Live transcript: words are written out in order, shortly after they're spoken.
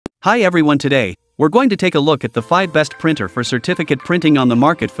Hi everyone, today, we're going to take a look at the 5 best printer for certificate printing on the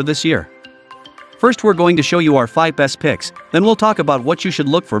market for this year. First, we're going to show you our 5 best picks, then we'll talk about what you should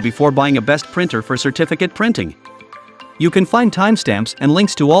look for before buying a best printer for certificate printing. You can find timestamps and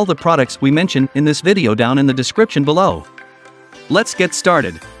links to all the products we mention in this video down in the description below. Let's get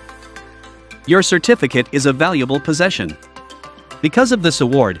started. Your certificate is a valuable possession. Because of this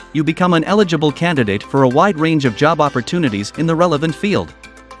award, you become an eligible candidate for a wide range of job opportunities in the relevant field.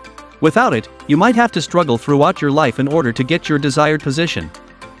 Without it, you might have to struggle throughout your life in order to get your desired position.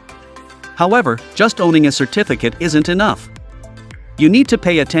 However, just owning a certificate isn't enough. You need to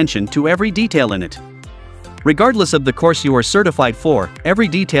pay attention to every detail in it. Regardless of the course you are certified for, every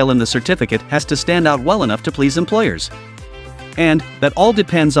detail in the certificate has to stand out well enough to please employers. And that all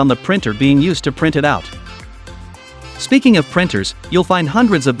depends on the printer being used to print it out. Speaking of printers, you'll find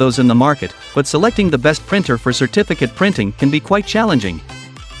hundreds of those in the market, but selecting the best printer for certificate printing can be quite challenging.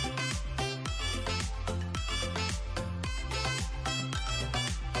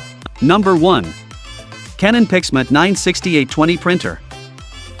 Number 1. Canon PIXMA 96820 Printer.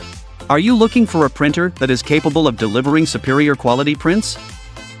 Are you looking for a printer that is capable of delivering superior quality prints?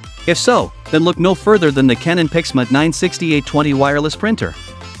 If so, then look no further than the Canon PIXMA 96820 wireless printer.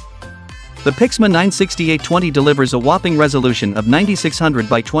 The PIXMA 96820 delivers a whopping resolution of 9600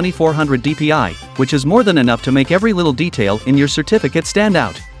 by 2400 dpi, which is more than enough to make every little detail in your certificate stand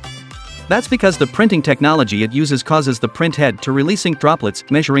out. That's because the printing technology it uses causes the print head to release ink droplets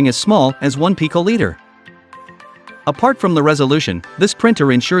measuring as small as 1 picoliter. Apart from the resolution, this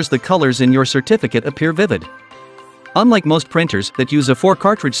printer ensures the colors in your certificate appear vivid. Unlike most printers that use a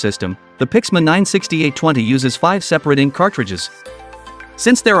 4-cartridge system, the PIXMA 96820 uses 5 separate ink cartridges.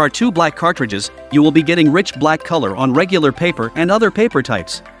 Since there are 2 black cartridges, you will be getting rich black color on regular paper and other paper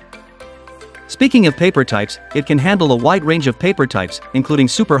types. Speaking of paper types, it can handle a wide range of paper types, including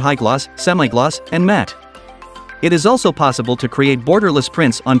super high gloss, semi-gloss, and matte. It is also possible to create borderless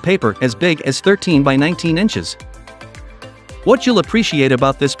prints on paper as big as 13 by 19 inches. What you'll appreciate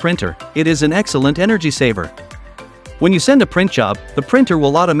about this printer, it is an excellent energy saver. When you send a print job, the printer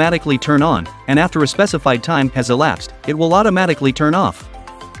will automatically turn on, and after a specified time has elapsed, it will automatically turn off.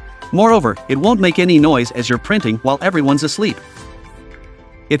 Moreover, it won't make any noise as you're printing while everyone's asleep.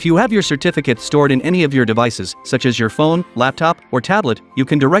 If you have your certificate stored in any of your devices, such as your phone, laptop, or tablet, you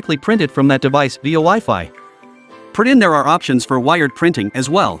can directly print it from that device via Wi-Fi. There are options for wired printing as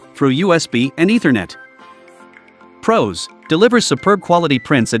well, through USB and Ethernet. Pros: delivers superb quality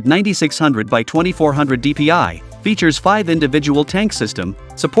prints at 9600 by 2400 dpi, features 5 individual tank system,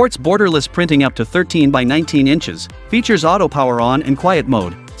 supports borderless printing up to 13 by 19 inches, features auto power on and quiet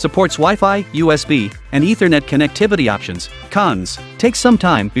mode, supports Wi-Fi, USB, and Ethernet connectivity options. Cons: takes some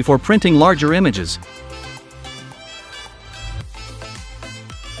time before printing larger images.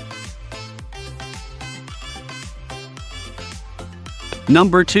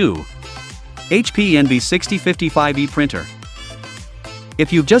 Number 2. HP Envy 6055E Printer.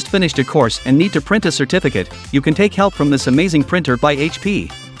 If you've just finished a course and need to print a certificate, you can take help from this amazing printer by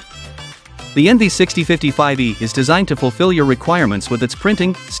HP. The Envy 6055E is designed to fulfill your requirements with its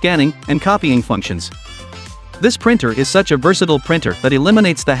printing, scanning, and copying functions. This printer is such a versatile printer that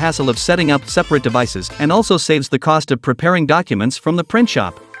eliminates the hassle of setting up separate devices and also saves the cost of preparing documents from the print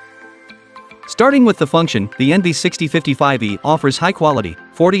shop. Starting with the function, the Envy 6055E offers high-quality,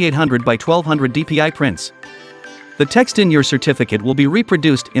 4800 by 1200 dpi prints. The text in your certificate will be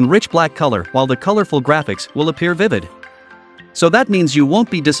reproduced in rich black color while the colorful graphics will appear vivid. So that means you won't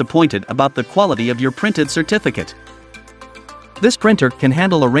be disappointed about the quality of your printed certificate. This printer can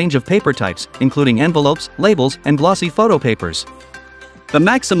handle a range of paper types, including envelopes, labels, and glossy photo papers. The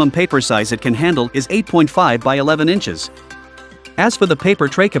maximum paper size it can handle is 8.5 by 11 inches. As for the paper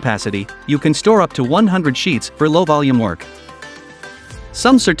tray capacity, you can store up to 100 sheets for low-volume work.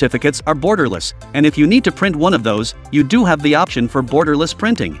 Some certificates are borderless, and if you need to print one of those, you do have the option for borderless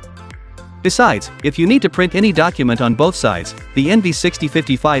printing. Besides, if you need to print any document on both sides, the Envy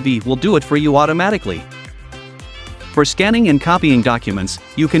 6055E will do it for you automatically. For scanning and copying documents,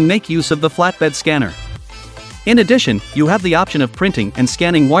 you can make use of the flatbed scanner. In addition, you have the option of printing and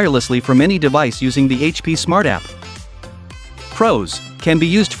scanning wirelessly from any device using the HP Smart app. Pros: can be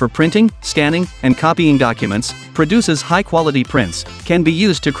used for printing, scanning, and copying documents, produces high-quality prints, can be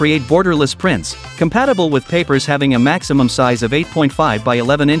used to create borderless prints, compatible with papers having a maximum size of 8.5 by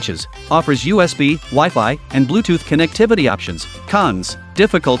 11 inches, offers USB, Wi-Fi, and Bluetooth connectivity options. Cons: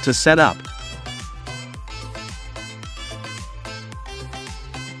 difficult to set up.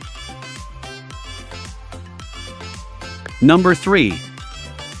 Number 3.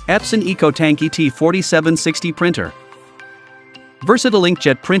 Epson EcoTank ET4760 Printer. versatile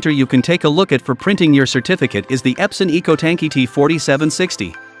inkjet printer you can take a look at for printing your certificate is the Epson EcoTank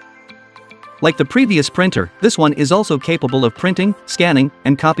ET4760. Like the previous printer, this one is also capable of printing, scanning,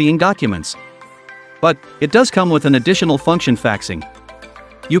 and copying documents. But it does come with an additional function: faxing.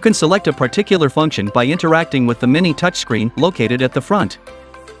 You can select a particular function by interacting with the mini touchscreen located at the front.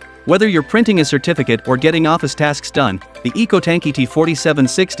 Whether you're printing a certificate or getting office tasks done, the EcoTank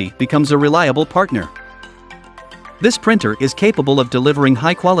ET4760 becomes a reliable partner. This printer is capable of delivering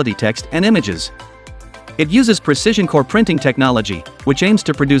high-quality text and images. It uses precision core printing technology, which aims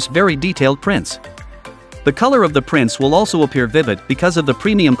to produce very detailed prints. The color of the prints will also appear vivid because of the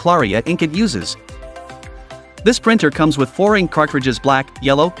premium Claria ink it uses. This printer comes with 4 ink cartridges: black,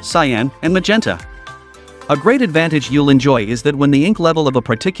 yellow, cyan, and magenta. A great advantage you'll enjoy is that when the ink level of a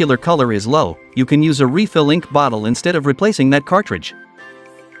particular color is low, you can use a refill ink bottle instead of replacing that cartridge.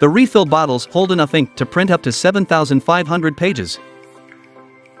 The refill bottles hold enough ink to print up to 7,500 pages.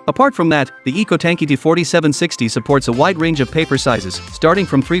 Apart from that, the EcoTank ET4760 supports a wide range of paper sizes, starting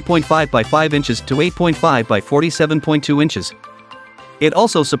from 3.5 by 5 inches to 8.5 by 47.2 inches. It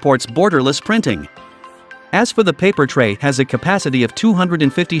also supports borderless printing. As for the paper tray, it has a capacity of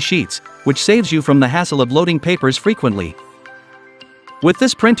 250 sheets, which saves you from the hassle of loading papers frequently. With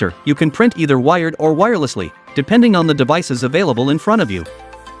this printer, you can print either wired or wirelessly, depending on the devices available in front of you.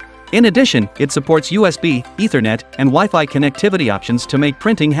 In addition, it supports USB, Ethernet, and Wi-Fi connectivity options to make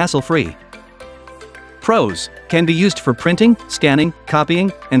printing hassle-free. Pros: can be used for printing, scanning,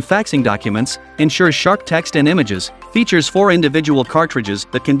 copying, and faxing documents, ensures sharp text and images, features 4 individual cartridges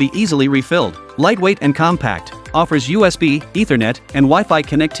that can be easily refilled, lightweight and compact, offers USB, Ethernet, and Wi-Fi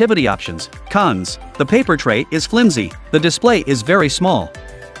connectivity options. Cons: the paper tray is flimsy, the display is very small.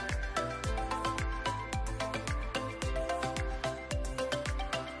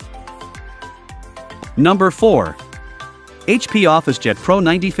 Number 4. HP OfficeJet Pro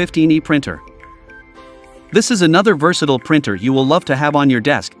 9015E Printer. This is another versatile printer you will love to have on your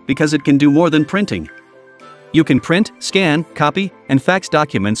desk because it can do more than printing. You can print, scan, copy, and fax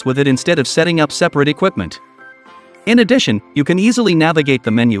documents with it instead of setting up separate equipment. In addition, you can easily navigate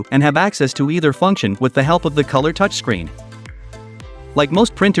the menu and have access to either function with the help of the color touchscreen. Like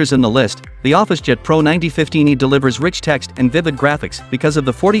most printers in the list, the OfficeJet Pro 9015E delivers rich text and vivid graphics because of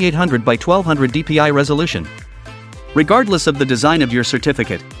the 4800 by 1200 dpi resolution. Regardless of the design of your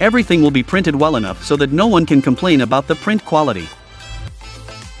certificate, everything will be printed well enough so that no one can complain about the print quality.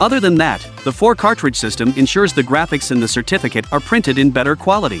 Other than that, the 4-cartridge system ensures the graphics in the certificate are printed in better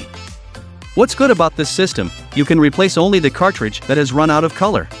quality. What's good about this system? You can replace only the cartridge that has run out of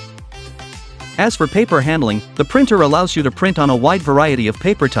color. As for paper handling, the printer allows you to print on a wide variety of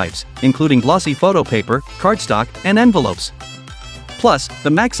paper types, including glossy photo paper, cardstock, and envelopes. Plus, the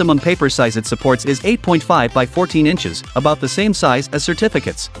maximum paper size it supports is 8.5 by 14 inches, about the same size as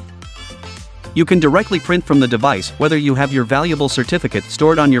certificates. You can directly print from the device whether you have your valuable certificate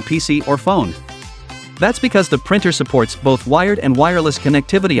stored on your PC or phone. That's because the printer supports both wired and wireless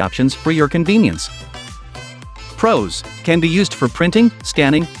connectivity options for your convenience. Pros: can be used for printing,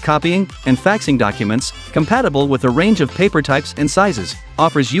 scanning, copying, and faxing documents, compatible with a range of paper types and sizes,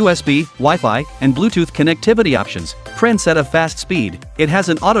 offers USB, Wi-Fi, and Bluetooth connectivity options, prints at a fast speed, it has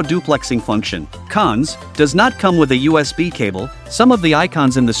an auto-duplexing function. Cons: does not come with a USB cable, some of the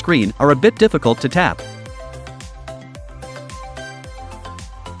icons in the screen are a bit difficult to tap.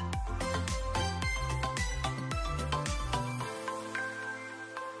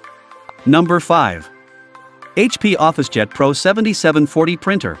 Number 5. HP OfficeJet Pro 7740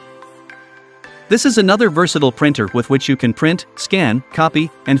 Printer. This is another versatile printer with which you can print, scan, copy,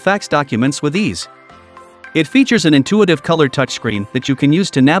 and fax documents with ease. It features an intuitive color touchscreen that you can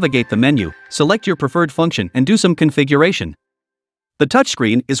use to navigate the menu, select your preferred function, and do some configuration. The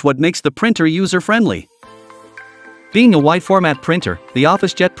touchscreen is what makes the printer user-friendly. Being a wide-format printer, the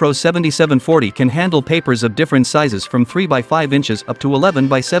OfficeJet Pro 7740 can handle papers of different sizes from 3 by 5 inches up to 11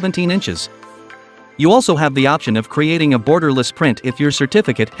 by 17 inches. You also have the option of creating a borderless print if your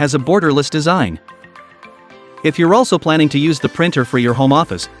certificate has a borderless design. If you're also planning to use the printer for your home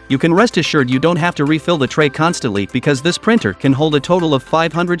office, you can rest assured you don't have to refill the tray constantly because this printer can hold a total of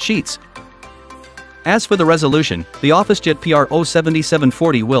 500 sheets. As for the resolution, the OfficeJet Pro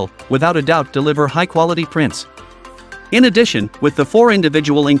 7740 will, without a doubt, deliver high-quality prints. In addition, with the 4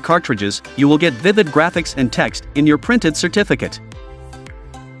 individual ink cartridges, you will get vivid graphics and text in your printed certificate.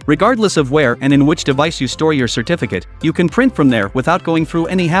 Regardless of where and in which device you store your certificate, you can print from there without going through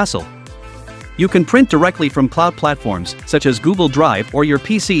any hassle. You can print directly from cloud platforms such as Google Drive or your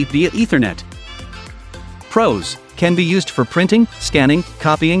PC via Ethernet. Pros: can be used for printing, scanning,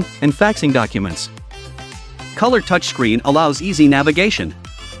 copying, and faxing documents. Color touchscreen allows easy navigation.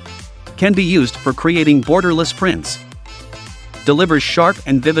 Can be used for creating borderless prints. Delivers sharp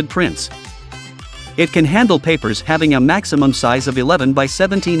and vivid prints. It can handle papers having a maximum size of 11 by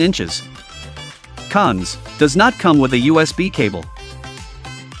 17 inches. Cons: does not come with a USB cable.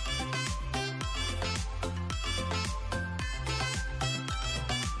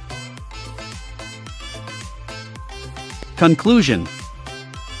 Conclusion: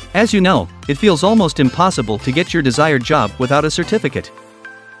 as you know, it feels almost impossible to get your desired job without a certificate.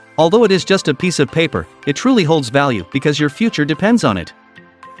 Although it is just a piece of paper, it truly holds value because your future depends on it.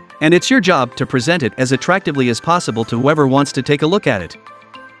 And it's your job to present it as attractively as possible to whoever wants to take a look at it.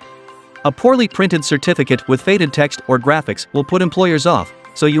 A poorly printed certificate with faded text or graphics will put employers off,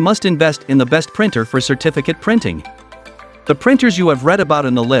 so you must invest in the best printer for certificate printing. The printers you have read about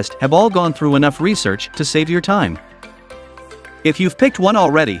in the list have all gone through enough research to save your time. If you've picked one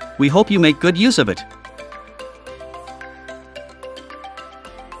already, we hope you make good use of it.